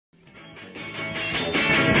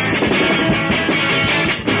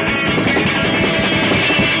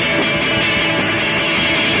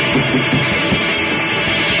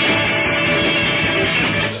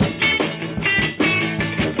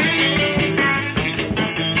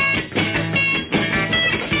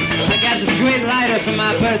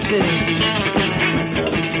my birth city.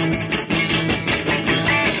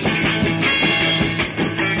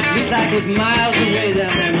 Looked like it was miles away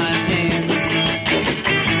down there in my hand.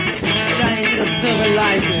 Trying to get a silver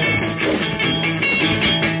lighter.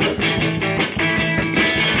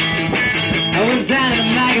 I went down to the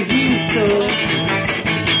magazine store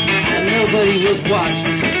and nobody was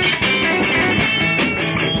watching.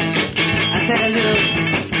 I took a little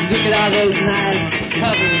look at all those nice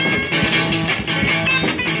covers.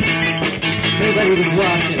 Nobody was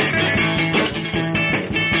watching.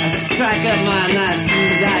 I strike up my nice new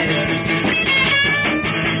lighter.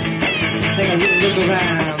 Take a little look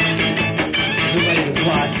around. Nobody was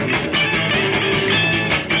watching.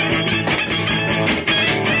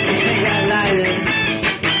 Take that lighter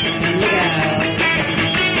and look out.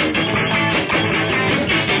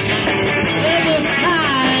 There goes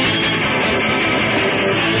time.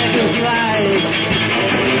 There goes life.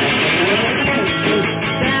 It goes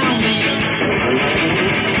down me.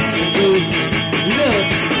 It goes look.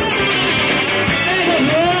 There goes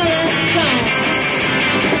rolling stone.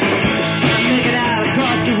 I make it out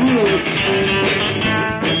across the woods.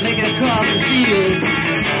 I make it across the fields.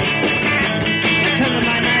 I come to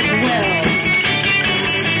my nice well.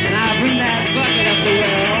 And I bring that bucket up the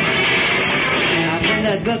well. And I bring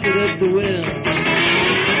that bucket up the well.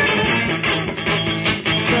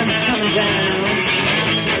 Sun's coming down.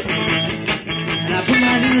 And I put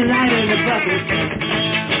my little lighter in the bucket.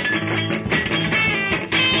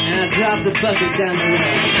 And I drop the bucket down the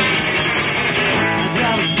well. I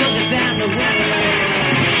drop the bucket down the well.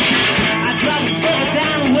 I drop the bucket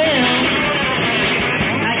down the well.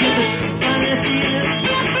 I get the funny feeling.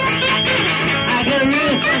 I get a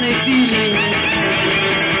real funny feeling.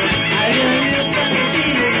 I get a real funny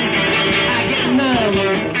feeling. I get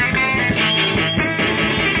nervous.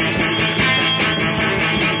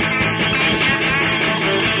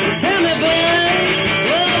 Tell me, boy,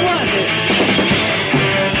 what was it?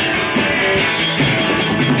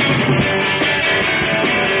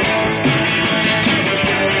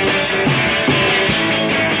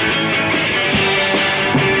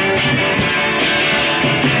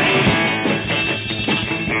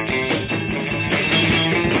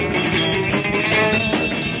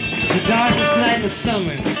 The darkest night in the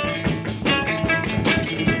summer,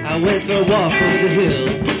 I went for a walk over the hill,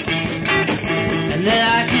 and then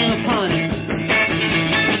I came upon it,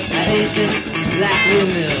 that ancient black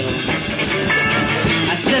windmill.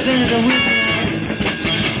 I stepped into the window.